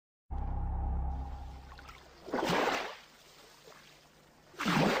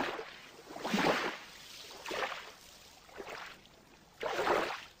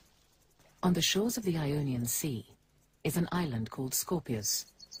On the shores of the Ionian Sea is an island called Scorpius.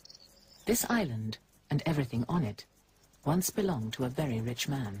 This island, and everything on it, once belonged to a very rich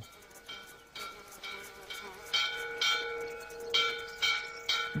man.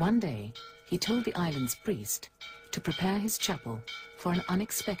 One day, he told the island's priest to prepare his chapel for an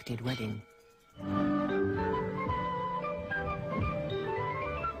unexpected wedding.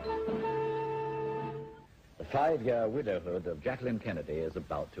 The 5-year widowhood of Jacqueline Kennedy is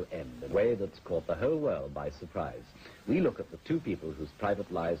about to end in a way that's caught the whole world by surprise. We look at the two people whose private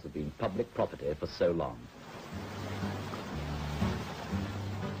lives have been public property for so long.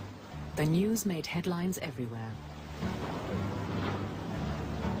 The news made headlines everywhere.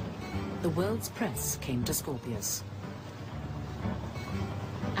 The world's press came to Scorpius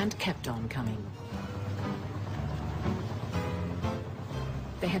and kept on coming.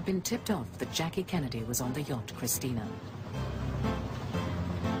 They had been tipped off that Jackie Kennedy was on the yacht Christina.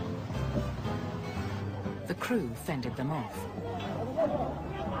 The crew fended them off,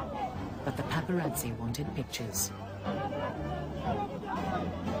 but the paparazzi wanted pictures.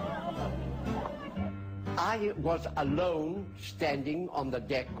 I was alone standing on the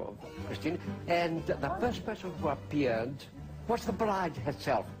deck of Christina, and the first person who appeared was the bride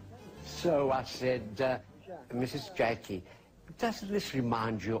herself. So I said, Mrs. Jackie, doesn't this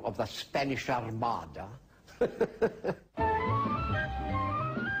remind you of the Spanish Armada? The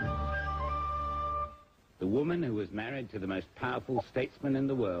woman who was married to the most powerful statesman in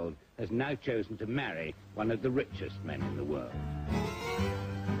the world has now chosen to marry one of the richest men in the world.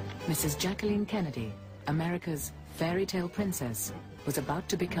 Mrs. Jacqueline Kennedy, America's fairy tale princess, was about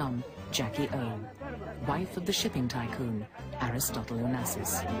to become Jackie O, wife of the shipping tycoon, Aristotle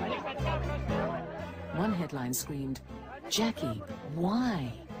Onassis. One headline screamed, "Jackie,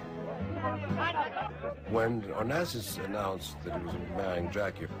 why?" When Onassis announced that he was marrying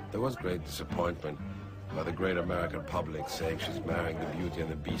Jackie, there was great disappointment by the great American public, saying she's marrying the Beauty and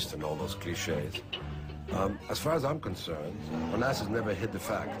the Beast and all those cliches. As far as I'm concerned, Onassis never hid the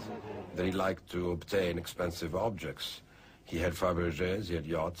fact that he liked to obtain expensive objects. He had Fabergés, he had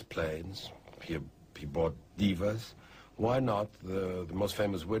yachts, planes, he bought divas. Why not the most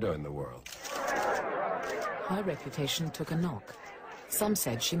famous widow in the world? Her reputation took a knock. Some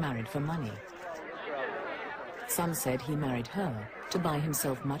said she married for money. Some said he married her to buy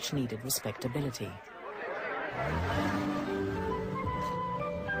himself much-needed respectability.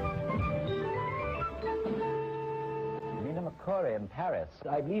 In Paris.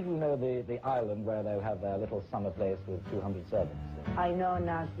 I believe you know the island where they have their little summer place with 200 servants. I know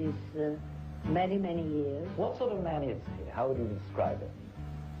Onassis many, many years. What sort of man is he? How would you describe him?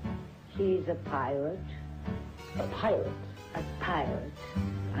 He's a pirate. A pirate? A pirate.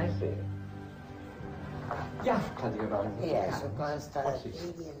 I see. Yes,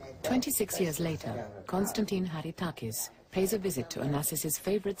 26 years later, Constantine Haritakis pays a visit to Onassis's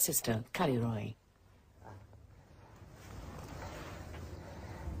favorite sister, Kalliroi.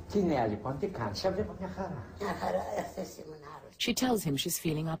 She tells him she's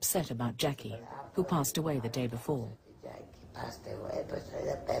feeling upset about Jackie, who passed away the day before.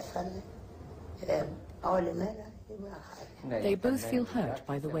 They both feel hurt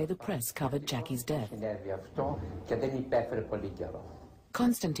by the way the press covered Jackie's death.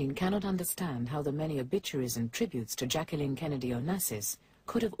 Constantine cannot understand how the many obituaries and tributes to Jacqueline Kennedy Onassis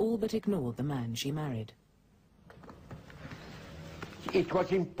could have all but ignored the man she married. It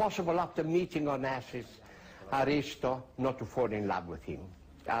was impossible after meeting Onassis, Aristo, not to fall in love with him.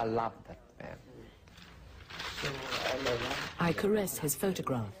 I love that man. I caress his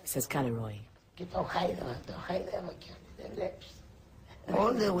photograph, says Kalliroi.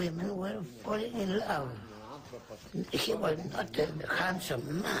 All the women were falling in love. He was not a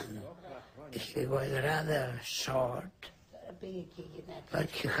handsome man. He was rather short, but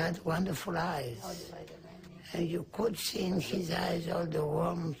he had wonderful eyes. And you could see in his eyes all the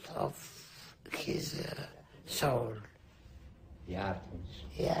warmth of his soul. The Artemis.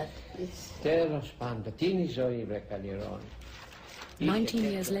 Yeah. 19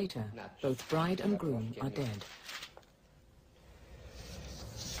 years later, both bride and groom are dead.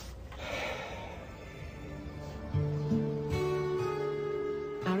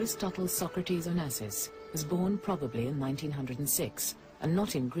 Aristotle Socrates Onassis was born probably in 1906, and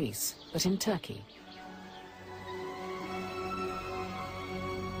not in Greece, but in Turkey.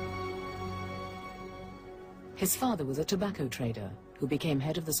 His father was a tobacco trader who became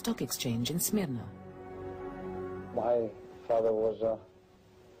head of the stock exchange in Smyrna. My father was a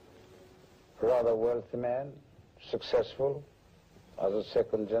rather wealthy man, successful as a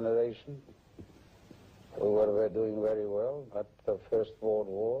second generation. We were doing very well, but the First World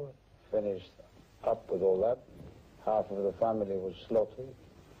War finished up with all that. Half of the family was slaughtered.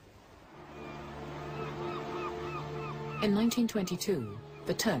 In 1922,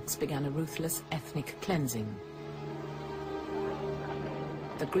 the Turks began a ruthless ethnic cleansing.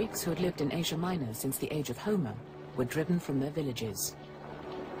 The Greeks who had lived in Asia Minor since the age of Homer were driven from their villages.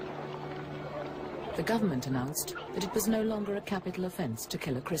 The government announced that it was no longer a capital offense to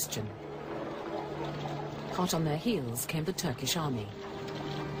kill a Christian. Hot on their heels came the Turkish army.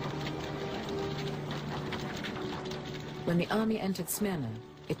 When the army entered Smyrna,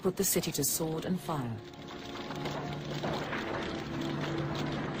 it put the city to sword and fire.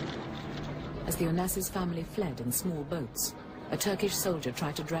 As the Onassis family fled in small boats, a Turkish soldier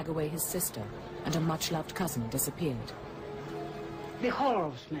tried to drag away his sister, and a much-loved cousin disappeared. The horror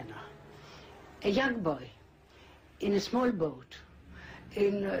of Smyrna. A young boy in a small boat,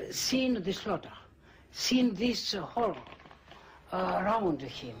 seeing the slaughter, seeing this horror around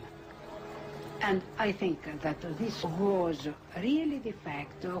him. And I think that this was really the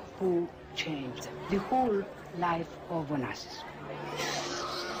fact who changed the whole life of Onassis.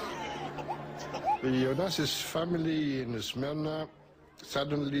 The Onassis family in Smyrna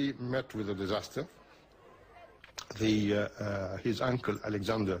suddenly met with a disaster. His uncle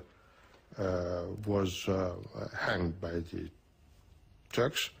Alexander was hanged by the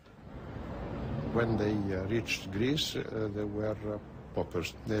Turks. When they reached Greece, they were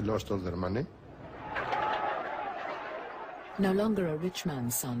paupers. They lost all their money. No longer a rich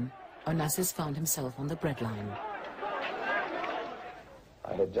man's son, Onassis found himself on the breadline.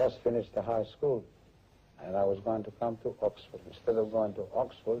 I had just finished the high school, and I was going to come to Oxford. Instead of going to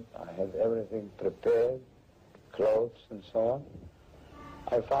Oxford, I had everything prepared, clothes and so on.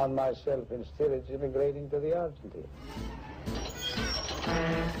 I found myself in steerage immigrating to the Argentina.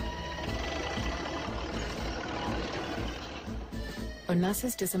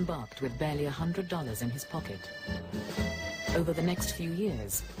 Onassis disembarked with barely $100 in his pocket. Over the next few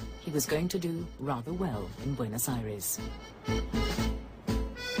years, he was going to do rather well in Buenos Aires.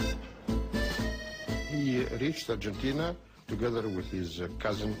 He reached Argentina together with his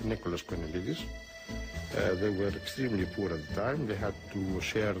cousin Nicholas Cornelius. They were extremely poor at the time. They had to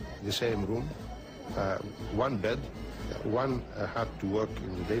share the same room, one bed. One had to work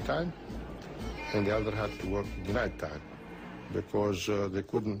in the daytime, and the other had to work in the nighttime, because they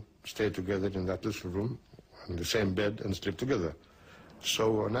couldn't stay together in that little room on the same bed and sleep together.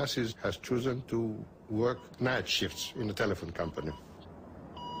 So Onassis has chosen to work night shifts in a telephone company.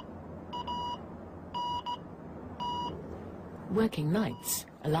 Working nights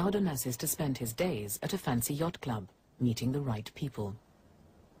allowed Onassis to spend his days at a fancy yacht club, meeting the right people.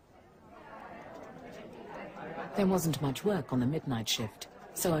 There wasn't much work on the midnight shift,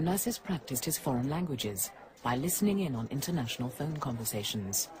 so Onassis practiced his foreign languages by listening in on international phone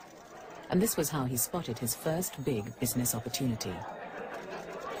conversations. And this was how he spotted his first big business opportunity.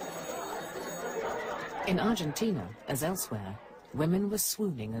 In Argentina, as elsewhere, women were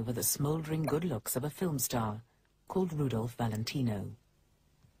swooning over the smoldering good looks of a film star called Rudolph Valentino.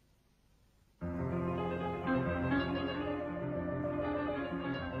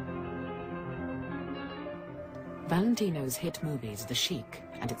 Valentino's hit movies The Sheik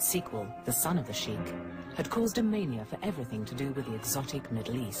and its sequel, The Son of the Sheik, had caused a mania for everything to do with the exotic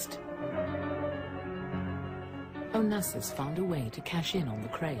Middle East. Onassis found a way to cash in on the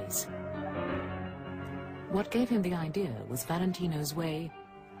craze. What gave him the idea was Valentino's way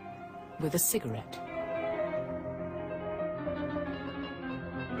with a cigarette.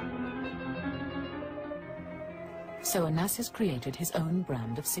 So Onassis created his own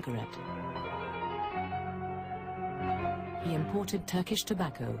brand of cigarette. He imported Turkish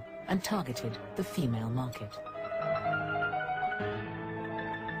tobacco and targeted the female market.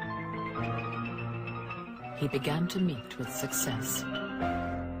 He began to meet with success.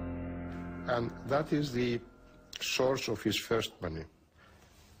 And that is the source of his first money.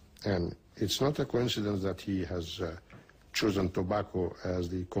 And it's not a coincidence that he has chosen tobacco as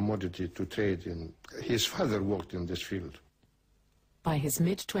the commodity to trade in. His father worked in this field. By his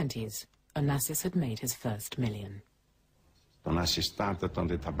mid-20s, Onassis had made his first million. Onassis started on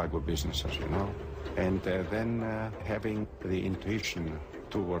the tobacco business, as you know, and then having the intuition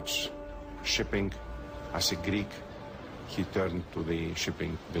towards shipping. As a Greek, he turned to the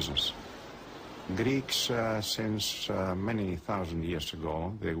shipping business. Greeks, since many thousand years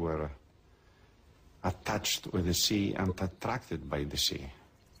ago, they were attached with the sea and attracted by the sea.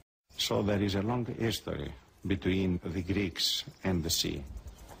 So there is a long history between the Greeks and the sea.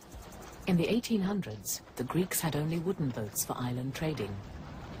 In the 1800s, the Greeks had only wooden boats for island trading.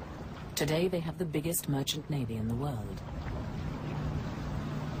 Today they have the biggest merchant navy in the world.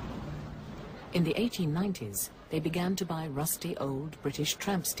 In the 1890s, they began to buy rusty old British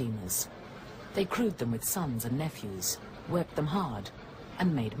tramp steamers. They crewed them with sons and nephews, worked them hard,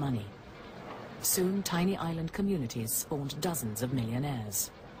 and made money. Soon, tiny island communities spawned dozens of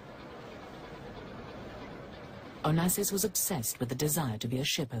millionaires. Onassis was obsessed with the desire to be a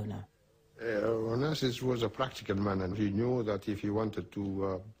ship owner. Onassis was a practical man, and he knew that if he wanted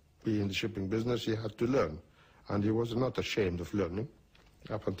to be in the shipping business, he had to learn. And he was not ashamed of learning.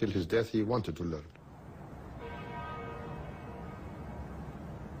 Up until his death, he wanted to learn.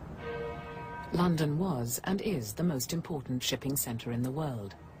 London was and is the most important shipping centre in the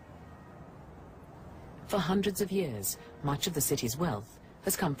world. For hundreds of years, much of the city's wealth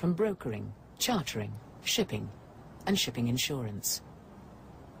has come from brokering, chartering, shipping, and shipping insurance.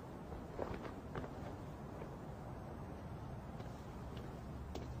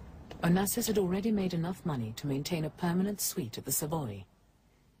 Onassis had already made enough money to maintain a permanent suite at the Savoy.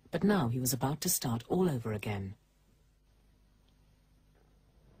 But now he was about to start all over again.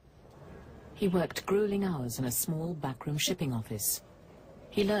 He worked grueling hours in a small backroom shipping office.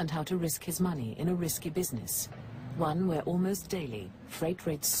 He learned how to risk his money in a risky business, one where almost daily freight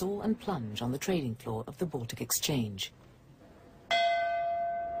rates soar and plunge on the trading floor of the Baltic Exchange.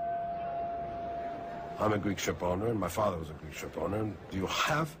 I'm a Greek ship owner, and my father was a Greek ship owner. And you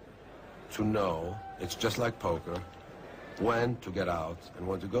have to know, it's just like poker, when to get out and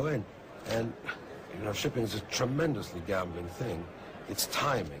when to go in. And, you know, shipping is a tremendously gambling thing. It's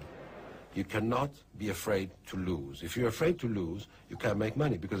timing. You cannot be afraid to lose. If you're afraid to lose, you can't make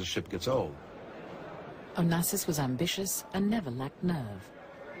money because the ship gets old. Onassis was ambitious and never lacked nerve.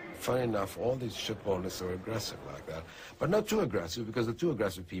 Funny enough, all these ship owners are aggressive like that. But not too aggressive, because the too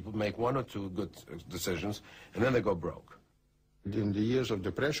aggressive people make one or two good decisions, and then they go broke. In the years of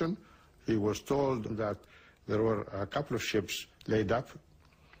depression, he was told that there were a couple of ships laid up,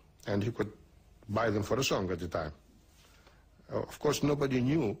 and he could buy them for a song at the time. Of course, nobody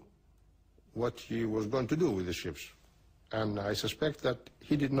knew what he was going to do with the ships. And I suspect that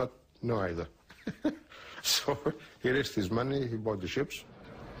he did not know either. So he risked his money, he bought the ships.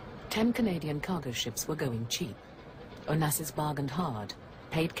 10 Canadian cargo ships were going cheap. Onassis bargained hard,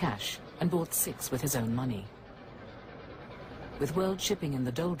 paid cash, and bought 6 with his own money. With world shipping in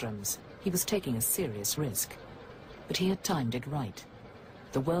the doldrums, he was taking a serious risk. But he had timed it right.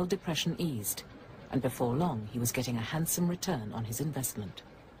 The world depression eased, and before long he was getting a handsome return on his investment.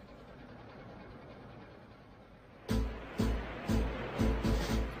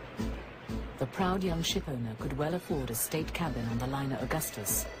 The proud young shipowner could well afford a state cabin on the liner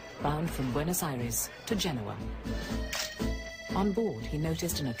Augustus, bound from Buenos Aires to Genoa. On board, he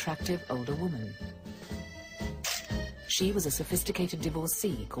noticed an attractive older woman. She was a sophisticated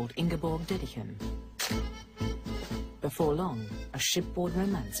divorcee called Ingeborg Dedichen. Before long, a shipboard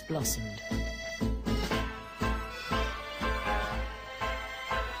romance blossomed.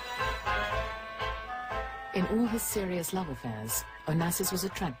 In all his serious love affairs, Onassis was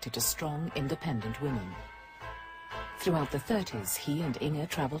attracted to strong, independent women. Throughout the 30s, he and Inge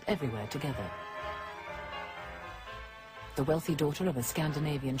traveled everywhere together. The wealthy daughter of a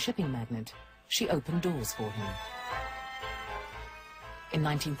Scandinavian shipping magnate, she opened doors for him. In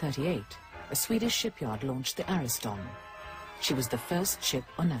 1938, a Swedish shipyard launched the Ariston. She was the first ship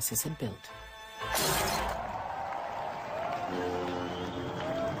Onassis had built.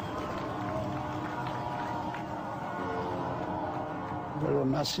 Well,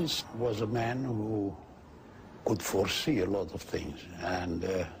 Onassis was a man who could foresee a lot of things,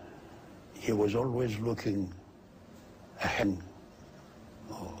 and he was always looking ahead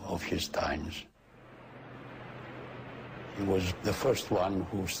of his times. He was the first one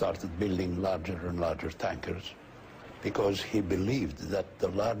who started building larger and larger tankers, because he believed that the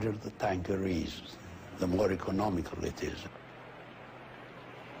larger the tanker is, the more economical it is.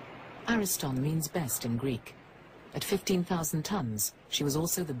 Ariston means best in Greek. At 15,000 tons, she was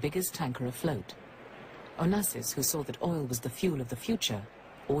also the biggest tanker afloat. Onassis, who saw that oil was the fuel of the future,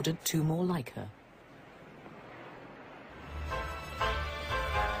 ordered 2 more like her.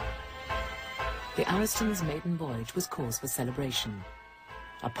 The Ariston's maiden voyage was cause for celebration.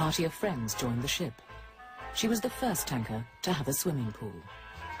 A party of friends joined the ship. She was the first tanker to have a swimming pool.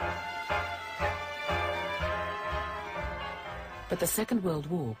 But the Second World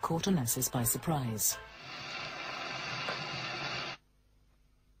War caught Onassis by surprise.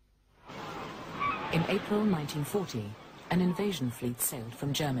 In April 1940, an invasion fleet sailed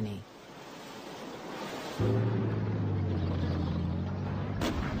from Germany.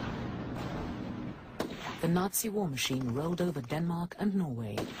 The Nazi war machine rolled over Denmark and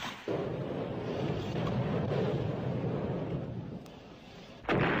Norway.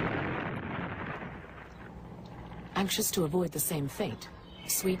 Anxious to avoid the same fate,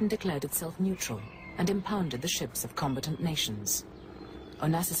 Sweden declared itself neutral and impounded the ships of combatant nations.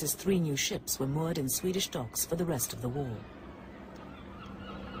 Onassis' 3 new ships were moored in Swedish docks for the rest of the war.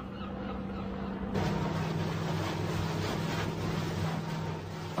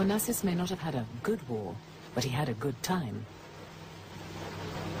 Onassis may not have had a good war, but he had a good time.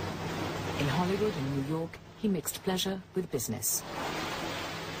 In Hollywood and New York, he mixed pleasure with business.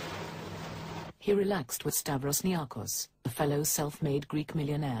 He relaxed with Stavros Niarchos, a fellow self-made Greek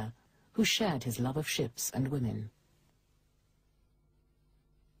millionaire, who shared his love of ships and women.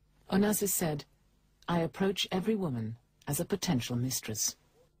 Onassis said, "I approach every woman as a potential mistress."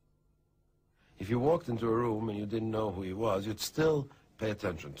 If you walked into a room and you didn't know who he was, you'd still pay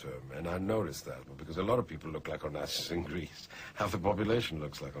attention to him. And I noticed that, because a lot of people look like Onassis in Greece. Half the population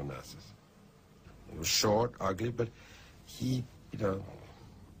looks like Onassis. He was short, ugly, but he,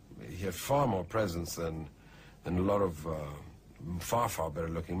 he had far more presence than a lot of far, far better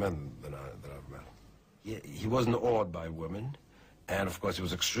looking men that I've met. He wasn't awed by women, and of course he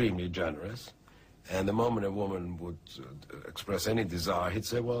was extremely generous. And the moment a woman would express any desire, he'd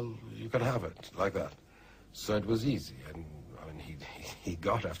say, well, you can have it, like that. So it was easy, and I mean, he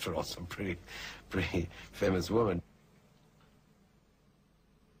got, after all, some pretty famous women.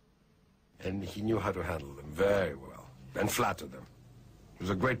 And he knew how to handle them very well, and flatter them. He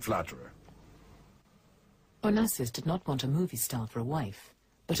was a great flatterer. Onassis did not want a movie star for a wife,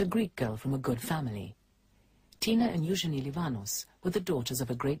 but a Greek girl from a good family. Tina and Eugenie Livanos were the daughters of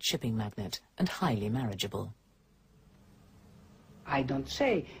a great shipping magnate and highly marriageable. I don't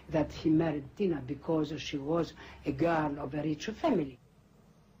say that he married Tina because she was a girl of a rich family.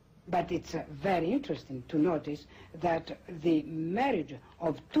 But it's very interesting to notice that the marriage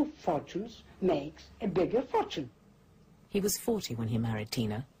of 2 fortunes makes a bigger fortune. He was 40 when he married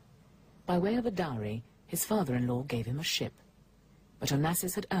Tina. By way of a dowry, his father-in-law gave him a ship. But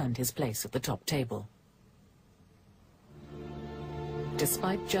Onassis had earned his place at the top table.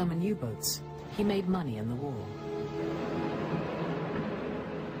 Despite German U-boats, he made money in the war.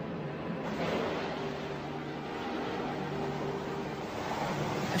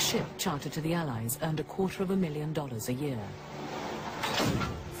 A ship chartered to the Allies earned $250,000 a year.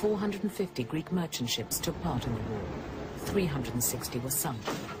 450 Greek merchant ships took part in the war. 360 were sunk.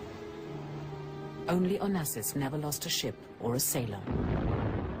 Only Onassis never lost a ship or a sailor.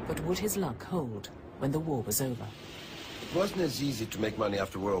 But would his luck hold when the war was over? It wasn't as easy to make money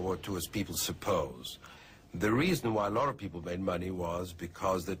after World War II as people suppose. The reason why a lot of people made money was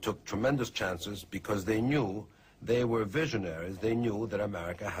because they took tremendous chances, because they knew they were visionaries. They knew that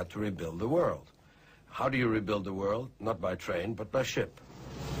America had to rebuild the world. How do you rebuild the world? Not by train, but by ship.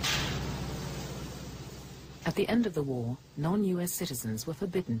 At the end of the war, non-US citizens were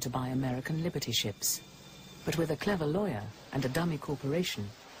forbidden to buy American Liberty ships. But with a clever lawyer and a dummy corporation,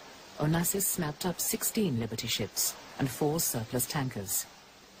 Onassis snapped up 16 Liberty ships and 4 surplus tankers.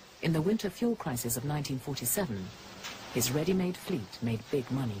 In the winter fuel crisis of 1947, his ready-made fleet made big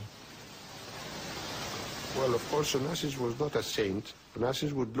money. Well, of course, Onassis was not a saint.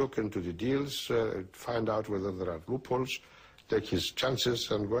 Onassis would look into the deals, find out whether there are loopholes, take his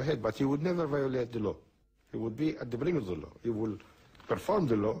chances and go ahead, but he would never violate the law. He would be at the brink of the law. He will perform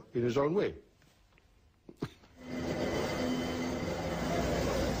the law in his own way.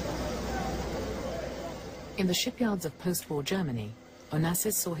 In the shipyards of post-war Germany,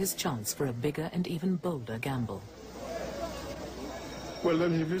 Onassis saw his chance for a bigger and even bolder gamble. Well,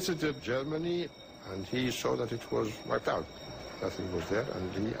 then he visited Germany, and he saw that it was wiped out. Nothing was there,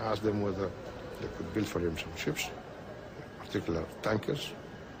 and he asked them whether they could build for him some ships, in particular tankers.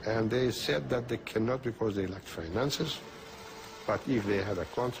 And they said that they cannot because they lacked finances. But if they had a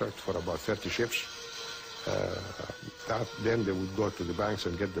contract for about 30 ships, then they would go to the banks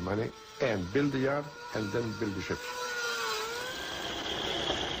and get the money and build the yard and then build the ships.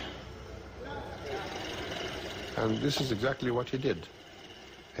 And this is exactly what he did.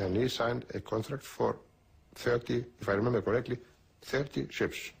 And he signed a contract for 30, if I remember correctly, 30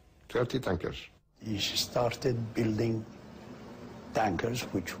 ships, 30 tankers. He started building tankers,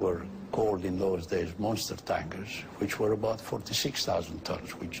 which were called in those days monster tankers, which were about 46,000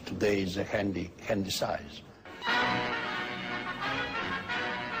 tons, which today is a handy size.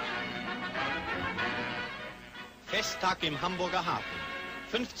 Festtag im Hamburger Hafen.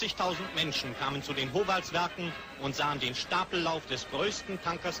 50.000 Menschen kamen zu den Howaldswerken und sahen den Stapellauf des größten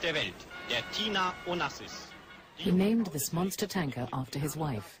Tankers der Welt, der Tina Onassis. He named this monster tanker after his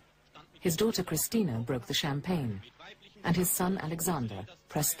wife. His daughter Christina broke the champagne, and his son Alexander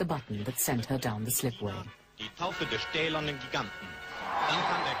pressed the button that sent her down the slipway. Die Taufe des stählernen Giganten. Dann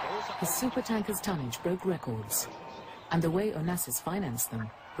kam der große His supertanker's tonnage broke records. And the way Onassis financed them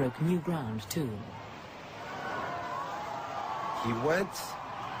broke new ground too. He went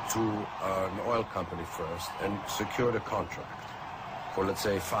to an oil company first and secured a contract for, let's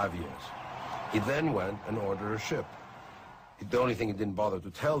say, 5 years. He then went and ordered a ship. The only thing he didn't bother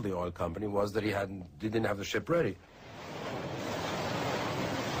to tell the oil company was that he didn't have the ship ready.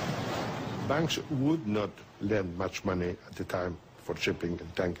 Banks would not lend much money at the time for shipping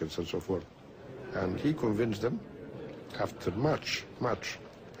and tankers and so forth. And he convinced them, after much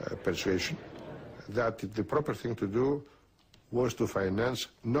persuasion, that the proper thing to do was to finance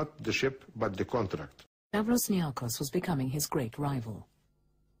not the ship, but the contract. Stavros Niarchos was becoming his great rival.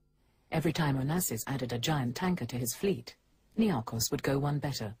 Every time Onassis added a giant tanker to his fleet, Niarchos would go one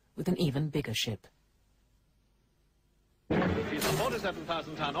better, with an even bigger ship. He's a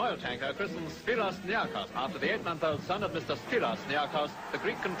 47,000-ton oil tanker christened Spiros Niarchos, after the 8-month-old son of Mr. Spiros Niarchos, the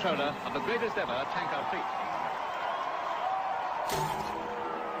Greek controller of the greatest ever tanker fleet.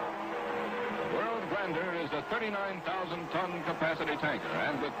 World Grandeur is a 39,000-ton capacity tanker,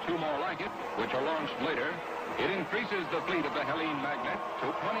 and with 2 more like it, which are launched later, it increases the fleet of the Hellene Magnate to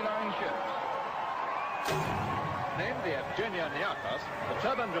 29 ships. Named the Evgenia Niarchos, the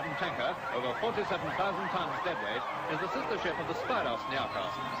turbine-driven tanker, over 47,000 tons deadweight, is the sister ship of the Spiros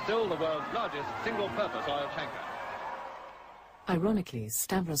Niarchos, still the world's largest single-purpose oil tanker. Ironically,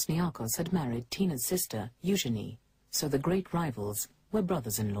 Stavros Niarchos had married Tina's sister, Eugenie, so the great rivals were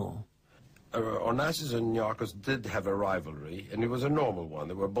brothers-in-law. Onassis and Niarchos did have a rivalry, and it was a normal one.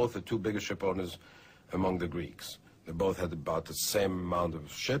 They were both the 2 biggest ship owners among the Greeks. They both had about the same amount of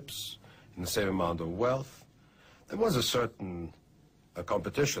ships and the same amount of wealth. There was a certain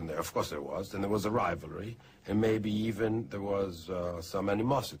competition there, of course there was, and there was a rivalry, and maybe even there was some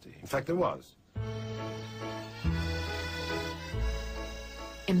animosity. In fact, there was.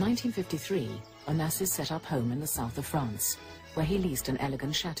 In 1953, Onassis set up home in the south of France, where he leased an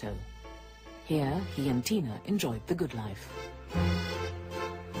elegant chateau. Here, he and Tina enjoyed the good life.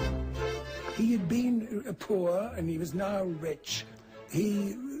 He had been poor, and he was now rich.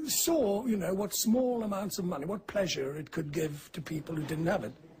 He saw, you know, what small amounts of money, what pleasure it could give to people who didn't have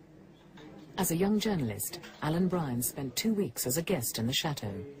it. As a young journalist, Alan Bryan spent 2 weeks as a guest in the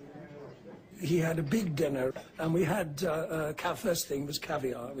chateau. He had a big dinner, and we had, first thing was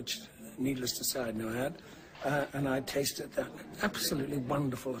caviar, which, needless to say, I know I had, and I tasted that. Absolutely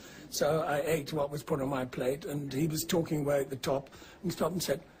wonderful. So I ate what was put on my plate, and he was talking away at the top, and stopped and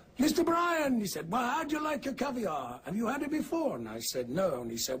said, "Mr. Bryan," he said, "well, how do you like your caviar? Have you had it before?" And I said, "No." And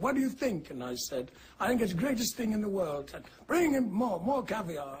he said, "What do you think?" And I said, "I think it's the greatest thing in the world." And bring him more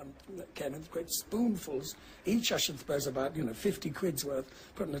caviar. And again, it's great spoonfuls, each, I should suppose, about, 50 quid's worth,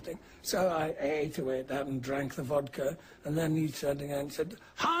 put in the thing. So I ate away at that and drank the vodka. And then he turned again and said,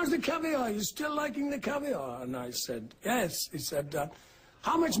 "How's the caviar? You still liking the caviar?" And I said, "Yes." He said,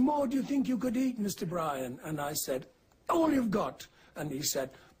 "How much more do you think you could eat, Mr. Bryan?" And I said, "All you've got." And he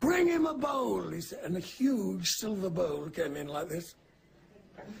said, "Bring him a bowl," he said, and a huge silver bowl came in like this.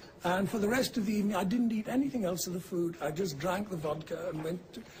 And for the rest of the evening, I didn't eat anything else of the food. I just drank the vodka and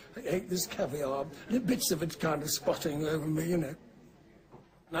ate this caviar, bits of it kind of spotting over me, And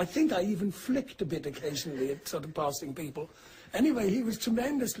I think I even flicked a bit occasionally at sort of passing people. Anyway, he was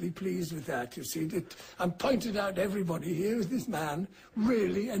tremendously pleased with that, you see. And pointed out to everybody, here is this man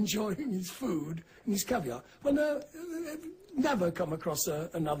really enjoying his food and his caviar. Well, never come across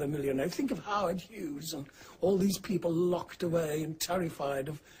another millionaire. Think of Howard Hughes and all these people locked away and terrified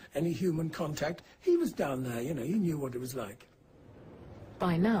of any human contact. He was down there, he knew what it was like.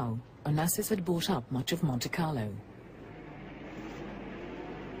 By now, Onassis had bought up much of Monte Carlo.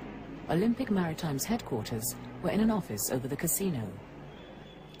 Olympic Maritime's headquarters were in an office over the casino.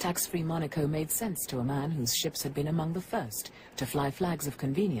 Tax-free Monaco made sense to a man whose ships had been among the first to fly flags of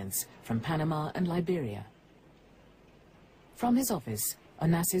convenience from Panama and Liberia. From his office,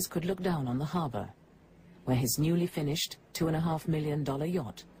 Onassis could look down on the harbour, where his newly finished $2.5 million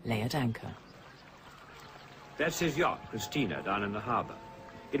yacht lay at anchor. That's his yacht, Christina, down in the harbour.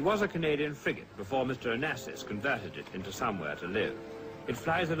 It was a Canadian frigate before Mr. Onassis converted it into somewhere to live. It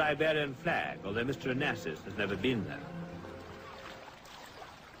flies the Liberian flag, although Mr. Onassis has never been there.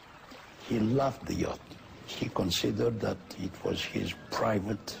 He loved the yacht. He considered that it was his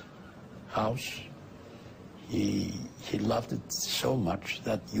private house. He loved it so much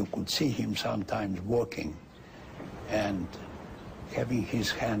that you could see him sometimes walking and having his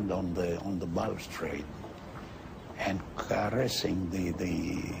hand on the balustrade and caressing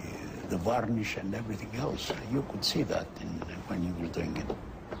the varnish and everything else. You could see that when he was doing it.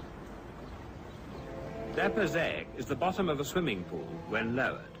 That mosaic is the bottom of a swimming pool when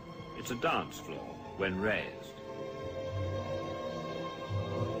lowered. It's a dance floor when raised.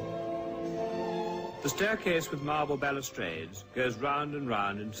 The staircase with marble balustrades goes round and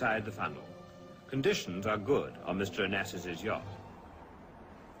round inside the funnel. Conditions are good on Mr. Onassis' yacht.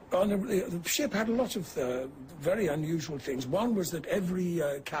 The ship had a lot of very unusual things. One was that every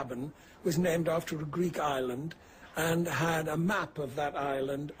cabin was named after a Greek island and had a map of that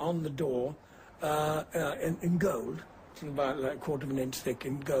island on the door in gold, about like a quarter of an inch thick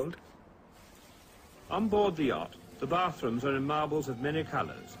in gold. On board the yacht, the bathrooms are in marbles of many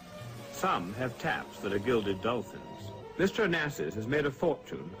colours. Some have taps that are gilded dolphins. Mr. Onassis has made a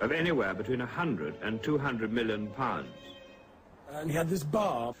fortune of anywhere between 100 and 200 million pounds. And he had this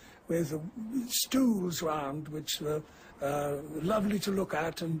bar with stools round, which were lovely to look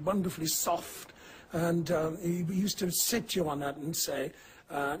at and wonderfully soft. And he used to sit you on that and say,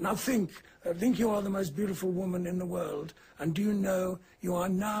 now think you are the most beautiful woman in the world, and do you know you are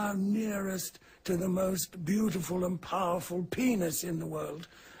now nearest to the most beautiful and powerful penis in the world?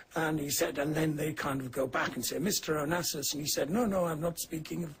 And he said, and then they kind of go back and say, Mr. Onassis, and he said, no, I'm not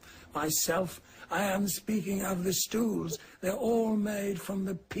speaking of myself. I am speaking of the stools. They're all made from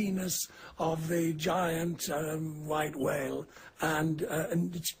the penis of the giant white whale. And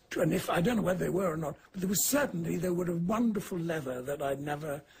if I don't know whether they were or not, but they were of wonderful leather that I'd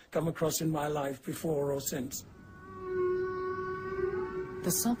never come across in my life before or since.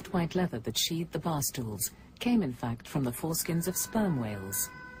 The soft white leather that sheathed the bar stools came, in fact, from the foreskins of sperm whales.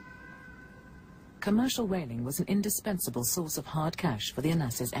 Commercial whaling was an indispensable source of hard cash for the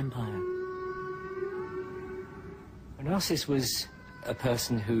Onassis empire. Onassis was a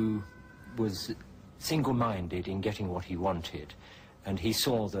person who was single-minded in getting what he wanted, and he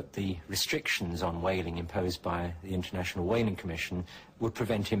saw that the restrictions on whaling imposed by the International Whaling Commission would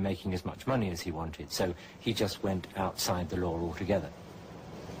prevent him making as much money as he wanted, so he just went outside the law altogether.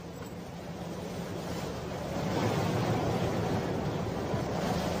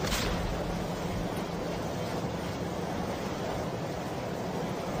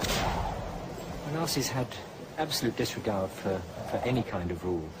 Onassis had absolute disregard for any kind of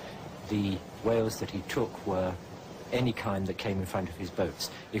rule. The whales that he took were any kind that came in front of his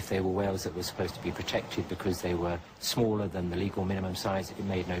boats. If they were whales that were supposed to be protected because they were smaller than the legal minimum size, it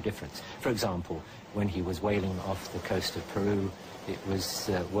made no difference. For example, when he was whaling off the coast of Peru, it was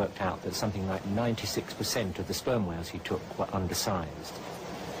worked out that something like 96% of the sperm whales he took were undersized.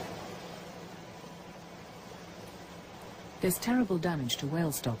 This terrible damage to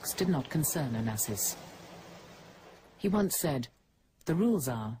whale stocks did not concern Onassis. He once said, "The rules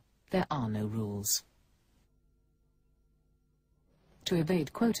are, there are no rules." To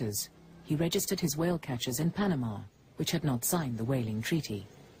evade quotas, he registered his whale catchers in Panama, which had not signed the whaling treaty.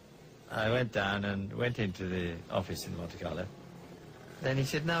 I went down and went into the office in Monte Carlo. Then he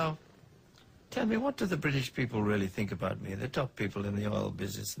said, "Now, tell me, what do the British people really think about me, the top people in the oil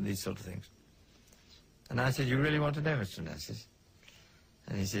business and these sort of things?" And I said, "You really want to know, Mr. Onassis?"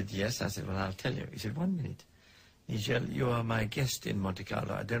 And he said, "Yes." I said, "Well, I'll tell you." He said, "1 minute. Nigel, you are my guest in Monte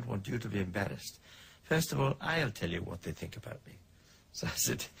Carlo. I don't want you to be embarrassed. First of all, I'll tell you what they think about me." So I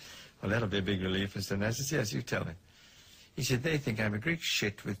said, "Well, that'll be a big relief, Mr. Onassis. Yes, you tell me." He said, "They think I'm a Greek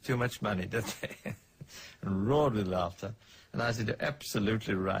shit with too much money, don't they?" And roared with laughter. And I said, "You're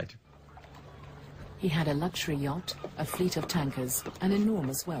absolutely right." He had a luxury yacht, a fleet of tankers, and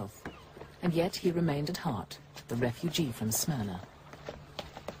enormous wealth. And yet he remained at heart the refugee from Smyrna.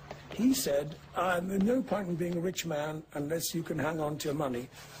 He said, "There's no point in being a rich man unless you can hang on to your money.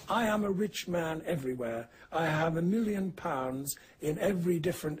 I am a rich man everywhere. I have £1 million in every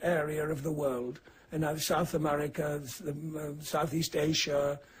different area of the world. In South America, Southeast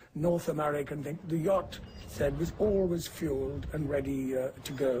Asia, North America, and the yacht," said, "was always fueled and ready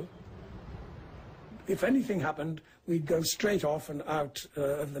to go. If anything happened, we'd go straight off and out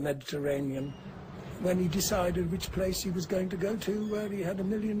of the Mediterranean." When he decided which place he was going to go to, where he had $1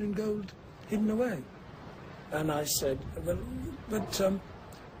 million in gold hidden away. And I said, "Well, but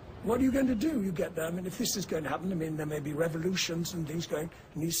what are you going to do? You get there. I mean, if this is going to happen, I mean, there may be revolutions and things going."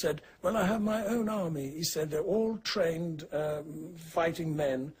 And he said, "Well, I have my own army." He said, "They're all trained fighting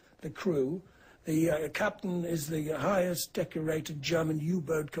men, the crew. The captain is the highest decorated German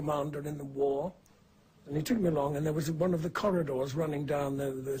U-boat commander in the war." And he took me along, and there was one of the corridors running down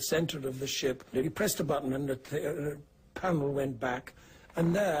the center of the ship. He pressed a button, and the panel went back.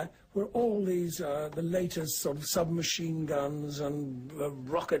 And there were all these, the latest sort of submachine guns and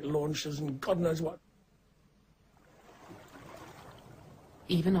rocket launchers and God knows what.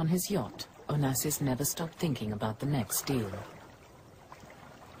 Even on his yacht, Onassis never stopped thinking about the next deal.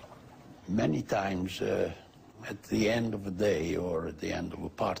 Many times at the end of a day or at the end of a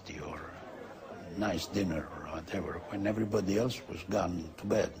party or nice dinner or whatever, when everybody else was gone to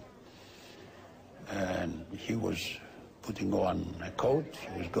bed, and he was putting on a coat.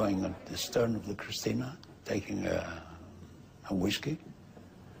 He was going at the stern of the Christina, taking a whiskey,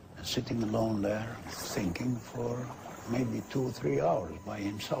 and sitting alone there, thinking for maybe 2 or 3 hours by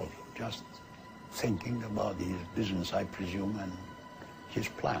himself, just thinking about his business, I presume, and his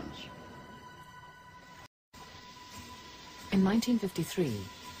plans. In 1953,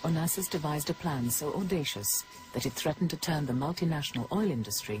 Onassis devised a plan so audacious that it threatened to turn the multinational oil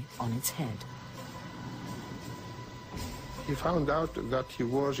industry on its head. He found out that he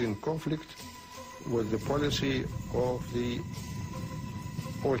was in conflict with the policy of the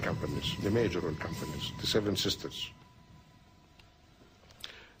oil companies, the major oil companies, the Seven Sisters,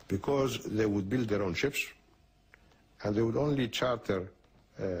 because they would build their own ships and they would only charter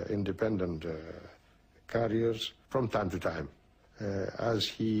independent carriers from time to time. As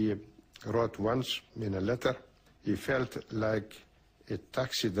he wrote once in a letter, he felt like a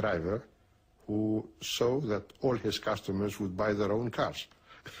taxi driver who saw that all his customers would buy their own cars.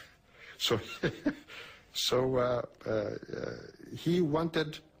 So he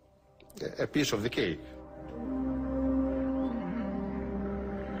wanted a piece of the cake.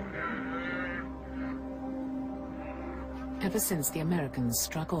 Ever since the Americans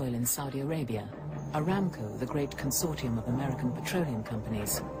struck oil in Saudi Arabia, Aramco, the great consortium of American petroleum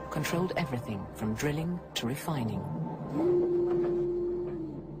companies, controlled everything from drilling to refining.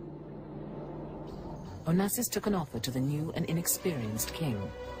 Onassis took an offer to the new and inexperienced king.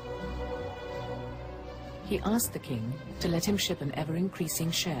 He asked the king to let him ship an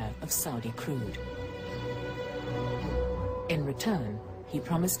ever-increasing share of Saudi crude. In return, he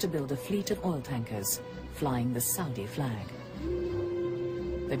promised to build a fleet of oil tankers flying the Saudi flag.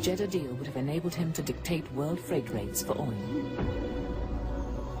 The Jeddah deal would have enabled him to dictate world freight rates for oil.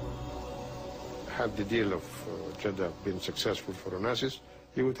 Had the deal of Jeddah been successful for Onassis,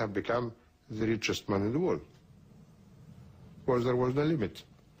 he would have become the richest man in the world. Because there was no limit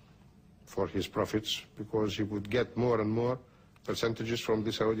for his profits, because he would get more and more percentages from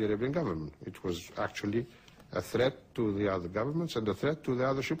the Saudi Arabian government. It was actually a threat to the other governments and a threat to the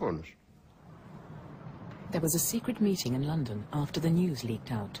other ship owners. There was a secret meeting in London after the news leaked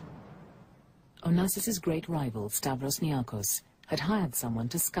out. Onassis's great rival, Stavros Niarchos, had hired someone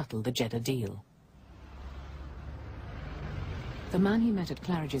to scuttle the Jeddah deal. The man he met at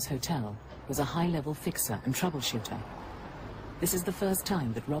Claridge's Hotel was a high-level fixer and troubleshooter. This is the first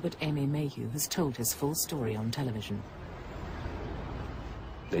time that Robert Aimé Mayhew has told his full story on television.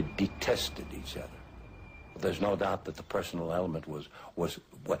 They detested each other. There's no doubt that the personal element was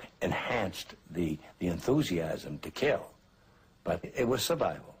what enhanced the enthusiasm to kill, but it was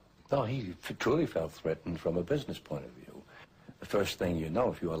survival. No, he truly felt threatened from a business point of view. The first thing you know,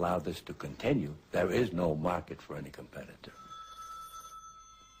 if you allow this to continue, there is no market for any competitor.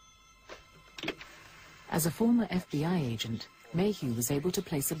 As a former FBI agent, Mayhew was able to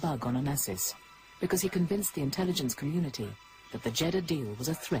place a bug on Onassis because he convinced the intelligence community that the Jeddah deal was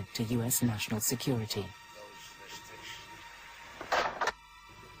a threat to U.S. national security.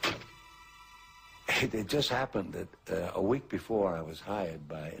 It just happened that a week before I was hired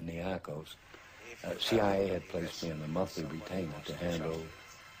by Niarchos, CIA had placed me on a monthly retainer to handle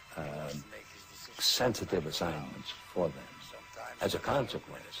sensitive assignments for them. As a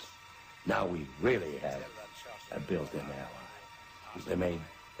consequence, now we really have a built-in ally. They made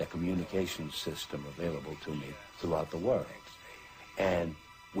their communication system available to me throughout the world. And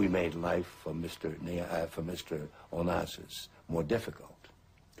we made life for Mr. Onassis more difficult.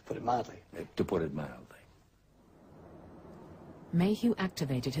 To put it mildly. To put it mildly. Mayhew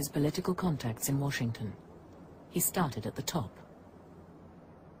activated his political contacts in Washington. He started at the top.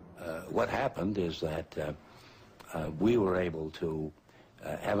 What happened is that we were able to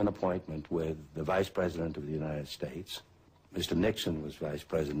have an appointment with the Vice President of the United States. Mr. Nixon was Vice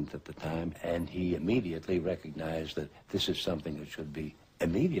President at the time, and he immediately recognized that this is something that should be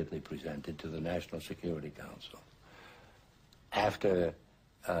immediately presented to the National Security Council. After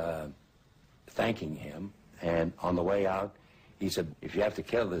thanking him, and on the way out, he said, if you have to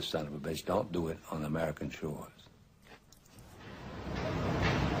kill this son of a bitch, don't do it on American shores.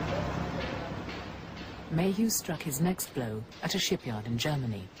 Mayhew struck his next blow at a shipyard in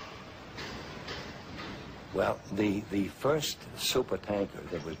Germany. Well, the first super tanker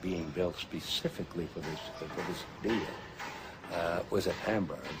that was being built specifically for this deal was at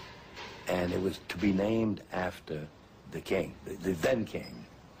Hamburg, and it was to be named after the king, the then king.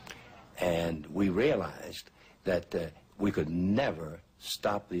 And we realized that we could never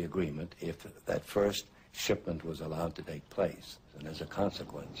stop the agreement if that first shipment was allowed to take place. And as a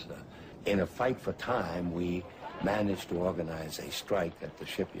consequence, in a fight for time, we managed to organize a strike at the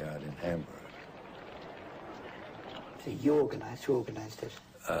shipyard in Hamburg. You organized? Who organized it?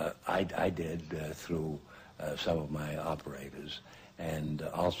 I did through some of my operators and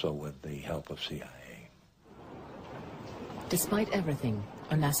also with the help of CIA. Despite everything,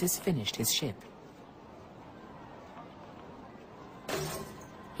 Onassis finished his ship.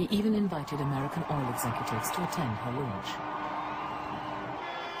 He even invited American oil executives to attend her launch.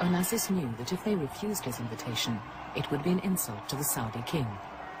 Onassis knew that if they refused his invitation, it would be an insult to the Saudi king,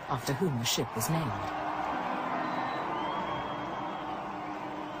 after whom the ship was named.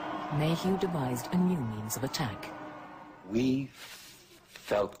 Mayhew devised a new means of attack. We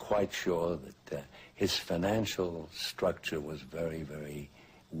felt quite sure that his financial structure was very, very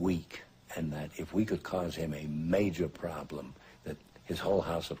weak, and that if we could cause him a major problem, that his whole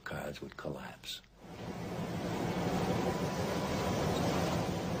house of cards would collapse.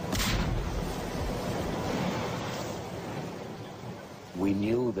 We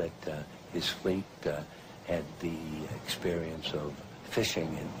knew that his fleet had the experience of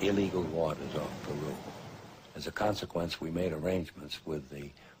fishing in illegal waters off Peru. As a consequence, we made arrangements with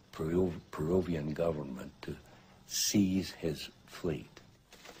the Peruvian government to seize his fleet.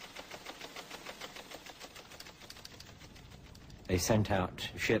 They sent out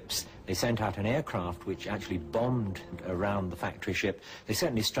ships, they sent out an aircraft which actually bombed around the factory ship. They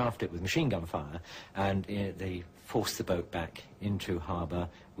certainly strafed it with machine gun fire, and they forced the boat back into harbour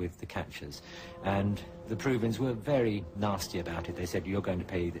with the catchers. And the Peruvians were very nasty about it. They said, you're going to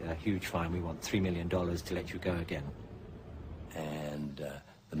pay a huge fine, we want $3 million to let you go again. And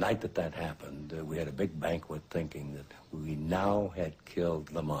the night that happened, we had a big banquet thinking that we now had killed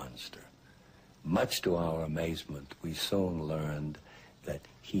the monster. Much to our amazement, we soon learned that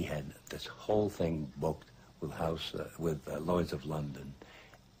he had this whole thing booked with Lloyd's of London,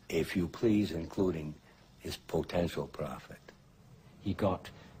 if you please, including his potential profit. He got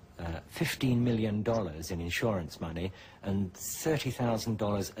 $15 million in insurance money and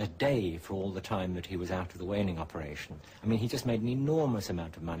 $30,000 a day for all the time that he was out of the whaling operation. I mean, he just made an enormous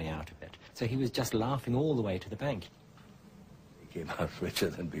amount of money out of it. So he was just laughing all the way to the bank. He came out richer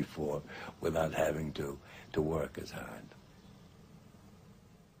than before without having to work as hard.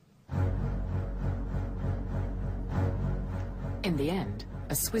 In the end,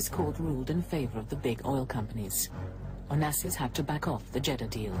 a Swiss court ruled in favor of the big oil companies. Onassis had to back off the Jeddah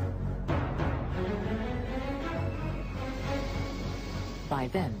deal. By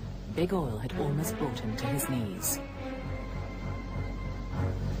then, big oil had almost brought him to his knees.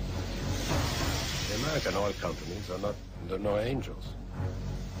 The American oil companies they're no angels.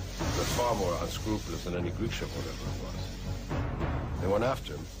 They're far more unscrupulous than any Greek ship, whatever it was. They went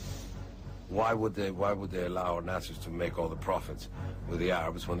after him. Why would they allow Onassis to make all the profits with the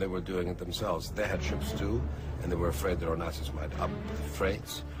Arabs when they were doing it themselves? They had ships too, and they were afraid that Onassis might up the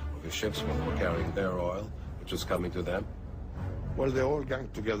freights of his ships when they were carrying their oil, which was coming to them. Well, they all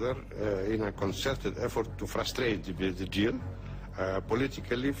ganged together in a concerted effort to frustrate the deal,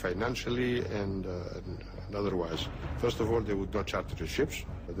 politically, financially, and otherwise. First of all, they would not charter the ships.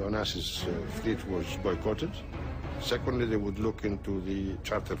 The Onassis fleet was boycotted. Secondly, they would look into the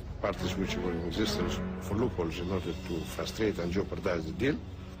charter parties which were in existence for loopholes in order to frustrate and jeopardize the deal.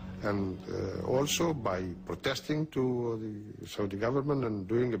 And also by protesting to the Saudi government and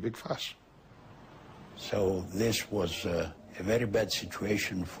doing a big fuss. So this was a very bad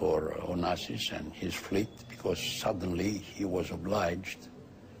situation for Onassis and his fleet, because suddenly he was obliged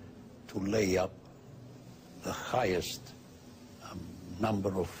to lay up the highest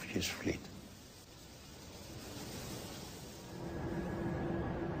number of his fleet.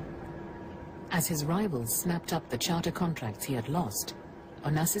 As his rivals snapped up the charter contracts he had lost,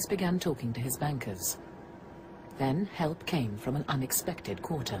 Onassis began talking to his bankers. Then help came from an unexpected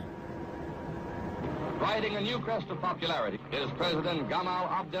quarter. Riding a new crest of popularity is President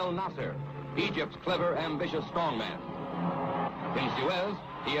Gamal Abdel Nasser, Egypt's clever, ambitious strongman. In Suez,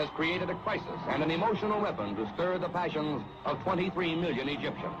 he has created a crisis and an emotional weapon to stir the passions of 23 million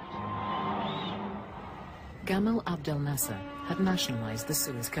Egyptians. Gamal Abdel Nasser had nationalized the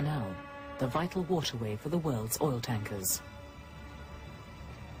Suez Canal, the vital waterway for the world's oil tankers.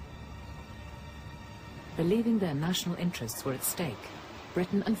 Believing their national interests were at stake,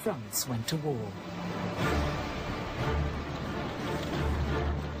 Britain and France went to war.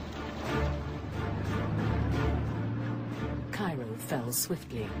 Cairo fell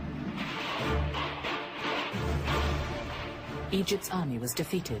swiftly. Egypt's army was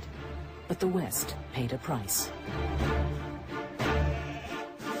defeated, but the West paid a price.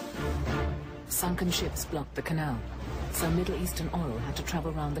 Sunken ships blocked the canal, so Middle Eastern oil had to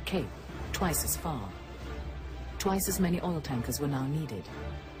travel round the Cape, twice as far. Twice as many oil tankers were now needed.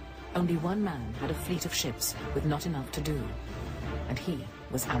 Only one man had a fleet of ships with not enough to do, and he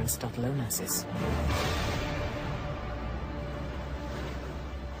was Aristotle Onassis.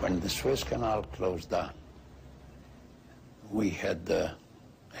 When the Suez Canal closed down, we had a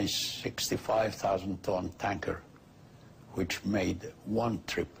 65,000-ton tanker which made one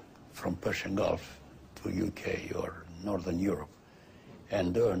trip from Persian Gulf to UK or Northern Europe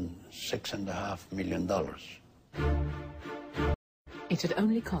and earned $6.5 million. It had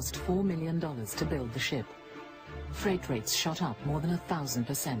only cost $4 million to build the ship. Freight rates shot up more than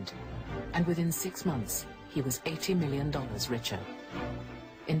 1,000%, and within 6 months, he was $80 million richer.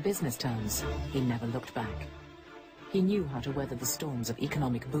 In business terms, he never looked back. He knew how to weather the storms of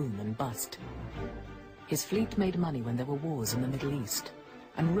economic boom and bust. His fleet made money when there were wars in the Middle East,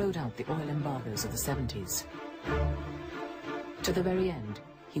 and rode out the oil embargoes of the 70s. To the very end,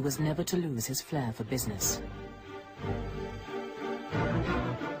 he was never to lose his flair for business.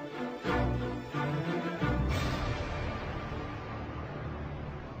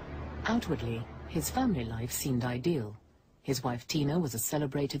 Outwardly, his family life seemed ideal. His wife Tina was a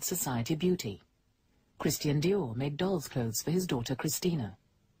celebrated society beauty. Christian Dior made doll's clothes for his daughter Christina.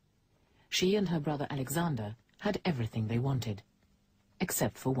 She and her brother Alexander had everything they wanted,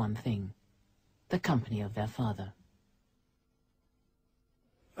 except for one thing: the company of their father.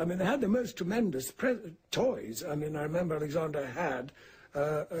 I mean, they had the most tremendous toys. I mean, I remember Alexander had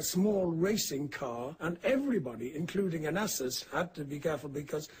a small racing car, and everybody, including Onassis, had to be careful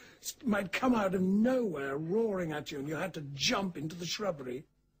because it might come out of nowhere roaring at you, and you had to jump into the shrubbery.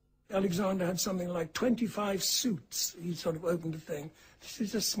 Alexander had something like 25 suits. He sort of opened the thing. This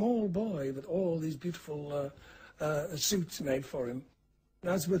is a small boy with all these beautiful suits made for him.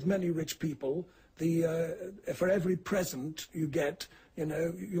 As with many rich people, for every present you get, you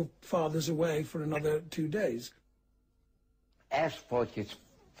know, your father's away for another 2 days. As for his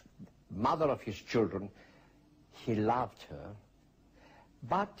mother of his children, he loved her,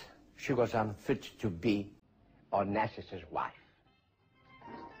 but she was unfit to be Onassis' wife.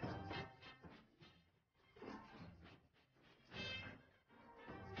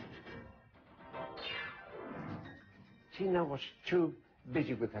 Tina was too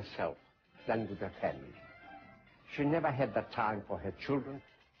busy with herself than with her family. She never had the time for her children.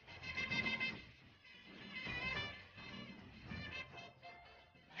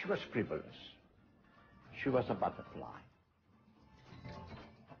 She was frivolous. She was a butterfly.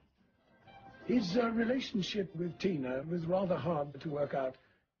 His relationship with Tina was rather hard to work out.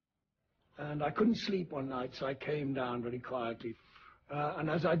 And I couldn't sleep one night, so I came down very quietly.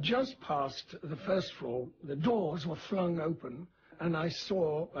 And as I just passed the first floor, the doors were flung open, and I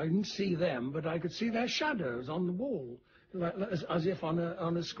didn't see them, but I could see their shadows on the wall, as if on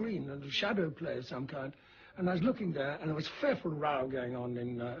a screen, and a shadow play of some kind. And I was looking there, and there was fearful row going on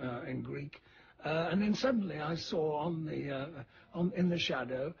in Greek. And then suddenly I saw in the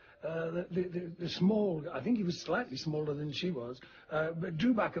shadow the small, I think he was slightly smaller than she was, but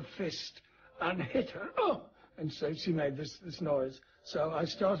drew back a fist and hit her. Oh! And so she made this noise. So I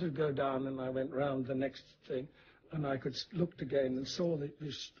started to go down, and I went round the next thing, and I looked again and saw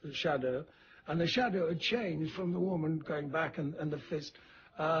the shadow, and the shadow had changed from the woman going back and the fist,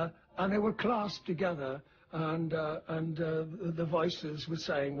 and they were clasped together, and the voices were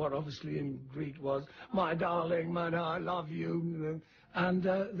saying what obviously in Greek was, "My darling, I love you," and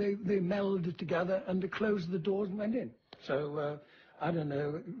they melded together, and they closed the doors and went in. So I don't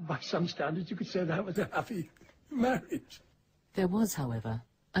know, by some standards you could say that was a happy marriage. There was, however,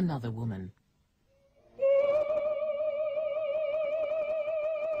 another woman.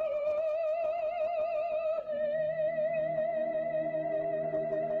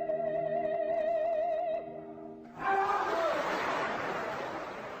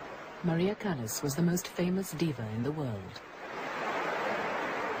 Maria Callas was the most famous diva in the world.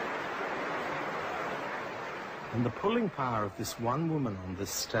 And the pulling power of this one woman on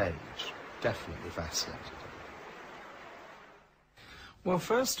this stage definitely fascinated him. Well,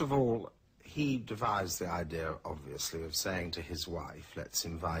 first of all, he devised the idea, obviously, of saying to his wife, let's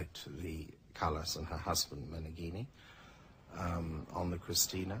invite the Callas and her husband, Meneghini, on the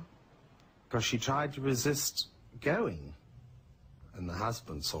Christina, because she tried to resist going. And the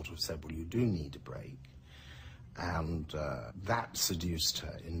husband sort of said, well, you do need a break. And that seduced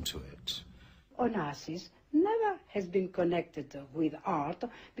her into it. Onassis never has been connected with art,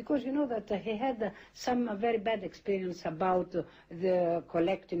 because you know that he had some very bad experience about the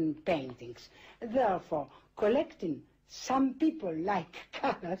collecting paintings. Therefore, collecting some people like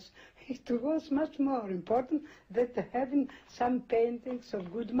Karatass, it was much more important than having some paintings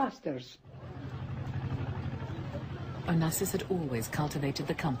of good masters. Onassis had always cultivated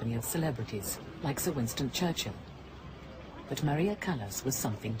the company of celebrities, like Sir Winston Churchill. But Maria Callas was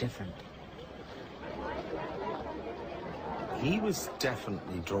something different. He was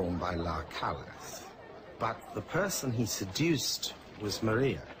definitely drawn by La Callas, but the person he seduced was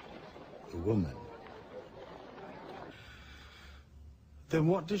Maria, the woman. Then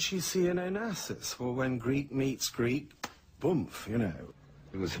what did she see in Onassis? Well, when Greek meets Greek, boomph, you know.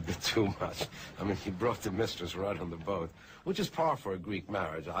 It was a bit too much. I mean, he brought the mistress right on the boat, which is par for a Greek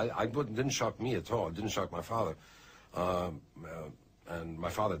marriage. Didn't shock me at all. It didn't shock my father. And my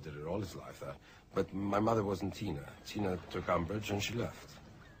father did it all his life, that. But my mother wasn't Tina. Tina took umbrage and she left.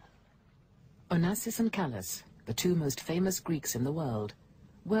 Onassis and Callas, the two most famous Greeks in the world,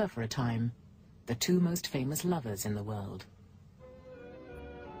 were for a time the two most famous lovers in the world.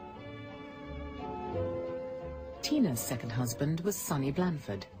 Tina's second husband was Sonny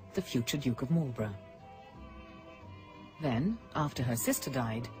Blandford, the future Duke of Marlborough. Then, after her sister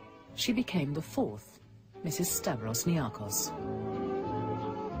died, she became the fourth, Mrs. Stavros Niarchos.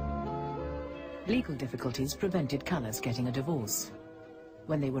 Legal difficulties prevented Callas getting a divorce.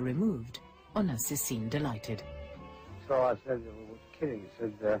 When they were removed, Onassis seemed delighted. So I said, we were kidding.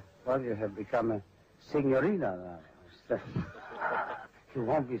 He said, well, you have become a signorina now. You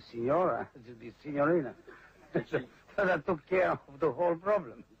won't be signora, you'll be signorina. So that took care of the whole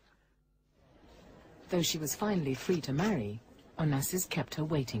problem. Though she was finally free to marry, Onassis kept her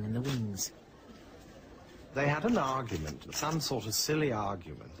waiting in the wings. They had an argument, some sort of silly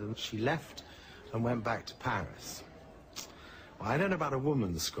argument, and she left and went back to Paris. Well, I don't know about a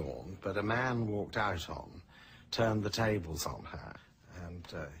woman's scorn, but a man walked out on, turned the tables on her, and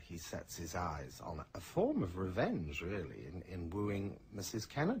he sets his eyes on a form of revenge, really, in wooing Mrs.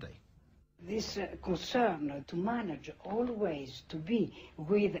 Kennedy. This concern to manage always to be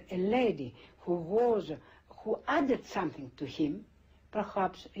with a lady who added something to him,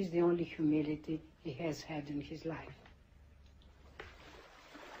 perhaps is the only humility he has had in his life.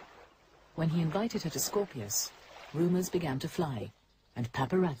 When he invited her to Scorpius, rumors began to fly, and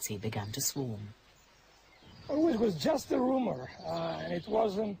paparazzi began to swarm. Oh, it was just a rumor, and it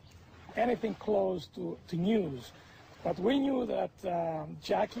wasn't anything close to news. But we knew that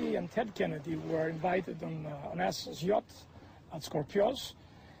Jackie and Ted Kennedy were invited on Onassis' yacht at Scorpios,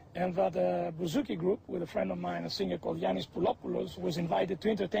 and that a bouzouki group with a friend of mine, a singer called Yannis Poulopoulos, was invited to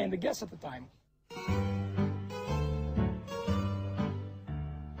entertain the guests at the time.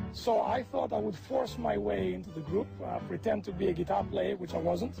 So I thought I would force my way into the group, pretend to be a guitar player, which I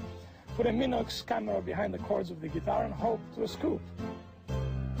wasn't, put a Minox camera behind the chords of the guitar and hope to a scoop.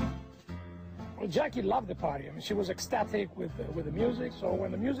 Well, Jackie loved the party. I mean, she was ecstatic with the music, so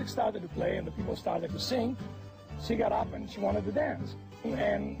when the music started to play and the people started to sing, she got up and she wanted to dance.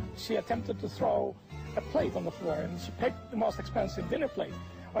 And she attempted to throw a plate on the floor, and she picked the most expensive dinner plate.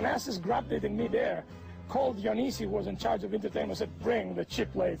 Onassis grabbed it in midair, called Dionisi, who was in charge of entertainment, said, "Bring the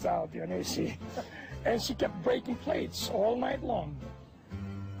cheap plates out, Dionisi." And she kept breaking plates all night long.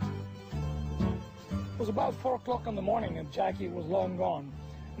 It was about 4 o'clock in the morning, and Jackie was long gone.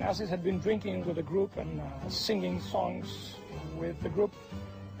 Onassis had been drinking with the group and singing songs with the group.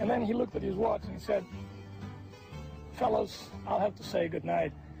 And then he looked at his watch and he said, "Fellas, I'll have to say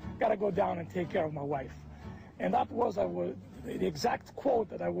goodnight. Gotta go down and take care of my wife." And that was the exact quote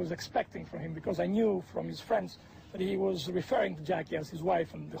that I was expecting from him, because I knew from his friends that he was referring to Jackie as his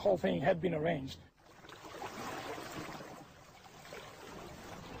wife, and the whole thing had been arranged.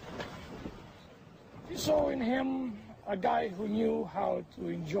 He saw in him a guy who knew how to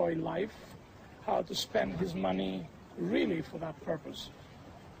enjoy life, how to spend his money really for that purpose.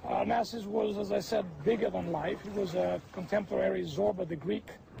 Onassis was, as I said, bigger than life. He was a contemporary Zorba the Greek.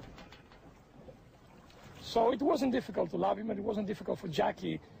 So it wasn't difficult to love him, and it wasn't difficult for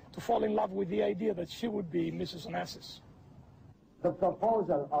Jackie to fall in love with the idea that she would be Mrs. Onassis. The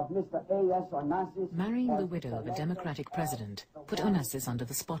proposal of Mr. A.S. Onassis... Marrying the widow of a democratic president put Onassis under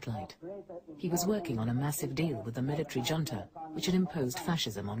the spotlight. He was working on a massive deal with the military junta, which had imposed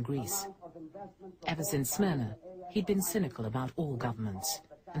fascism on Greece. Ever since Smyrna, he'd been cynical about all governments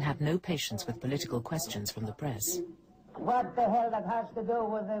and had no patience with political questions from the press. What the hell that has to do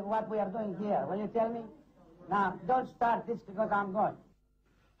with what we are doing here? Will you tell me? Now, don't start this because I'm going.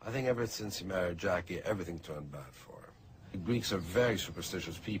 I think ever since he married Jackie, everything turned bad for her. The Greeks are very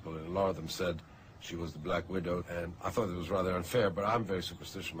superstitious people, and a lot of them said she was the Black Widow, and I thought it was rather unfair, but I'm very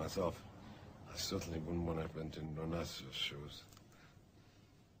superstitious myself. I certainly wouldn't want to have been in Onassis' shoes.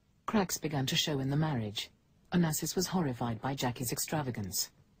 Cracks began to show in the marriage. Onassis was horrified by Jackie's extravagance.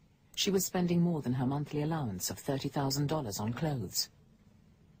 She was spending more than her monthly allowance of $30,000 on clothes.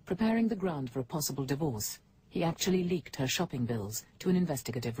 Preparing the ground for a possible divorce, He actually leaked her shopping bills to an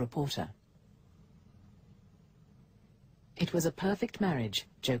investigative reporter. It was a perfect marriage,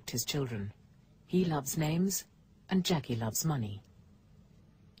 joked his children. He loves names, and Jackie loves money.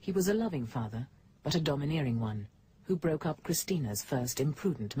 He was a loving father, but a domineering one, who broke up Christina's first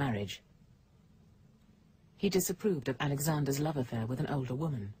imprudent marriage. He disapproved of Alexander's love affair with an older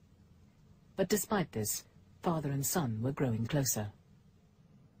woman. But despite this, father and son were growing closer.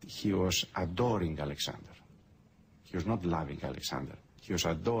 He was adoring Alexander. He was not loving Alexander. He was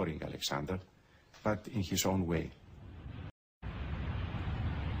adoring Alexander, but in his own way.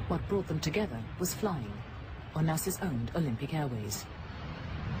 What brought them together was flying. Onassis owned Olympic Airways.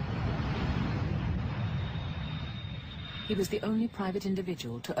 He was the only private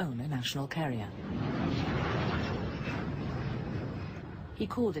individual to own a national carrier. He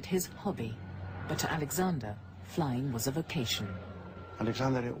called it his hobby, but to Alexander, flying was a vocation.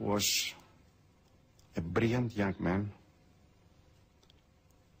 Alexander was a brilliant young man,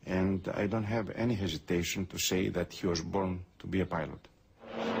 and I don't have any hesitation to say that he was born to be a pilot.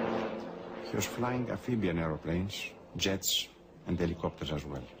 He was flying amphibian aeroplanes, jets, and helicopters as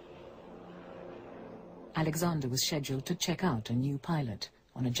well. Alexander was scheduled to check out a new pilot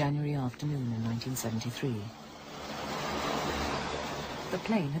on a January afternoon in 1973. The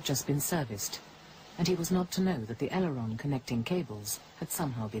plane had just been serviced, and he was not to know that the aileron connecting cables had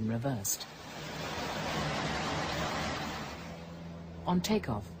somehow been reversed. On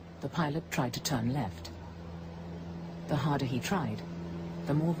takeoff, the pilot tried to turn left. The harder he tried,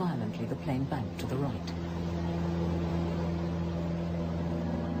 the more violently the plane banked to the right.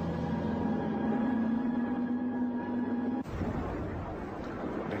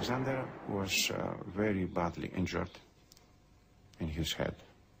 Alexander was very badly injured in his head.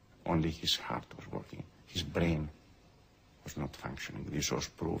 Only his heart was working. His brain was not functioning. This was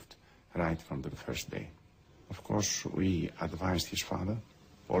proved right from the first day. Of course, we advised his father,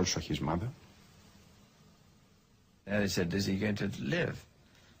 also his mother. And he said, is he going to live?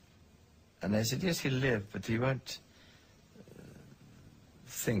 And they said, yes, he'll live, but he won't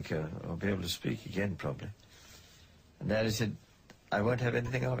think or be able to speak again, probably. And Daddy said, I won't have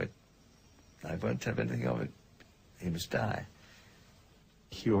anything of it. I won't have anything of it. He must die.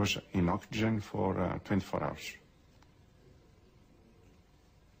 He was in oxygen for 24 hours.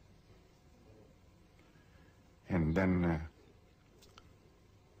 And then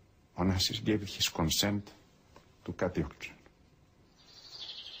Onassis gave his consent to cut the oxygen.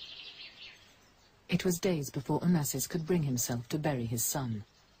 It was days before Onassis could bring himself to bury his son.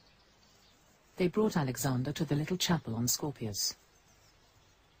 They brought Alexander to the little chapel on Scorpius.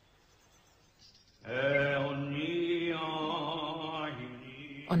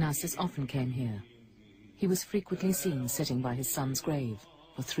 Onassis often came here. He was frequently seen sitting by his son's grave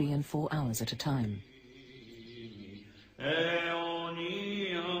for 3 and 4 hours at a time.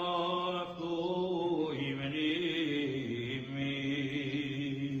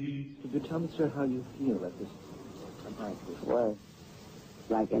 Could you tell me, sir, how you feel at this time? Well,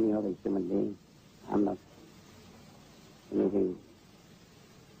 like any other human being. I'm not anything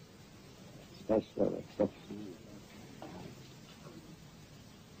special or exceptional.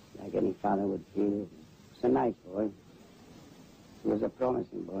 Like any father would feel. He's a nice boy. He was a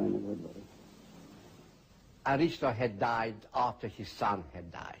promising boy and a good boy. Aristo had died after his son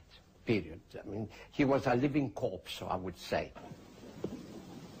had died, period. I mean, he was a living corpse, so I would say.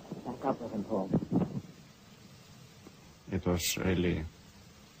 Back up with him, Paul. It was really,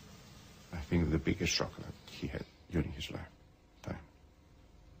 I think, the biggest shock that he had during his lifetime.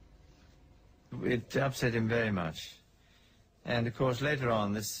 It upset him very much. And, of course, later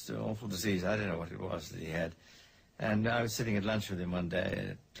on, this awful disease, I don't know what it was that he had. And I was sitting at lunch with him one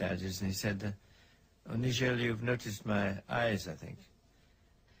day at Claridge's, and he said, oh, Nigel, you've noticed my eyes, I think.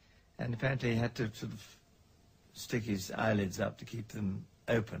 And apparently he had to sort of stick his eyelids up to keep them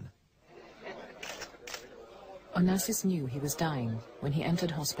open. Onassis knew he was dying when he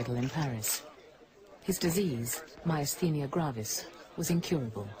entered hospital in Paris. His disease, myasthenia gravis, was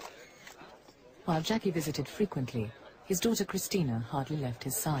incurable. While Jackie visited frequently, his daughter Christina hardly left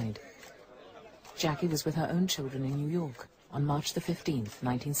his side. Jackie was with her own children in New York on March the 15th,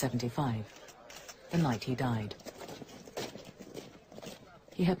 1975, the night he died.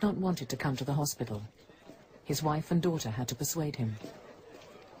 He had not wanted to come to the hospital. His wife and daughter had to persuade him.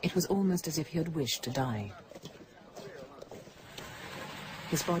 It was almost as if he had wished to die.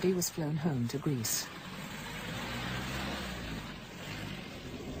 His body was flown home to Greece.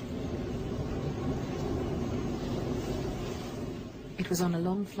 It was on a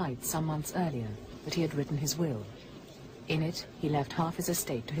long flight some months earlier that he had written his will. In it, he left half his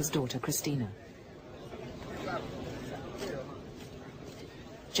estate to his daughter Christina.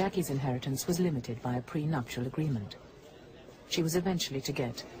 Jackie's inheritance was limited by a prenuptial agreement. She was eventually to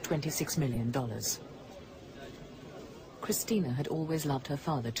get $26 million. Christina had always loved her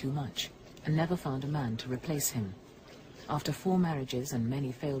father too much and never found a man to replace him. After 4 marriages and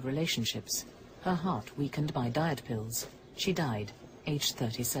many failed relationships, her heart weakened by diet pills, she died, aged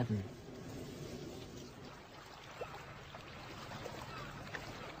 37.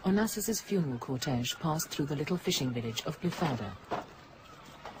 Onassis's funeral cortege passed through the little fishing village of Blufada.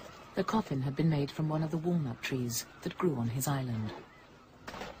 The coffin had been made from one of the walnut trees that grew on his island.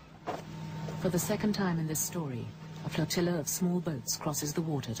 For the second time in this story, a flotilla of small boats crosses the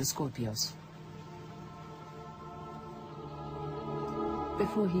water to Scorpios.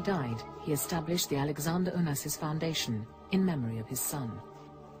 Before he died, he established the Alexander Onassis Foundation in memory of his son.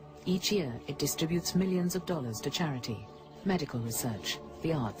 Each year, it distributes millions of dollars to charity, medical research,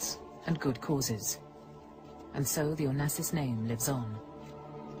 the arts, and good causes. And so the Onassis name lives on.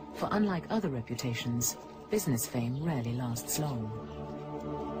 For unlike other reputations, business fame rarely lasts long.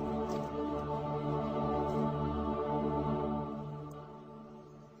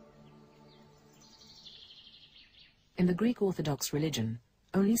 In the Greek Orthodox religion,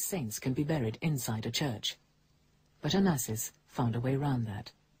 only saints can be buried inside a church. But Onassis found a way round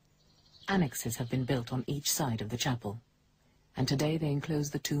that. Annexes have been built on each side of the chapel, and today they enclose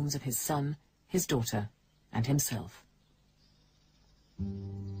the tombs of his son, his daughter, and himself.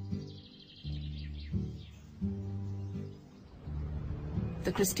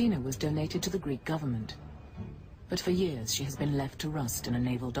 The Christina was donated to the Greek government, but for years she has been left to rust in a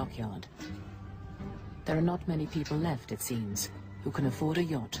naval dockyard. There are not many people left, it seems, who can afford a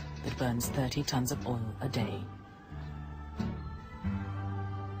yacht that burns 30 tons of oil a day.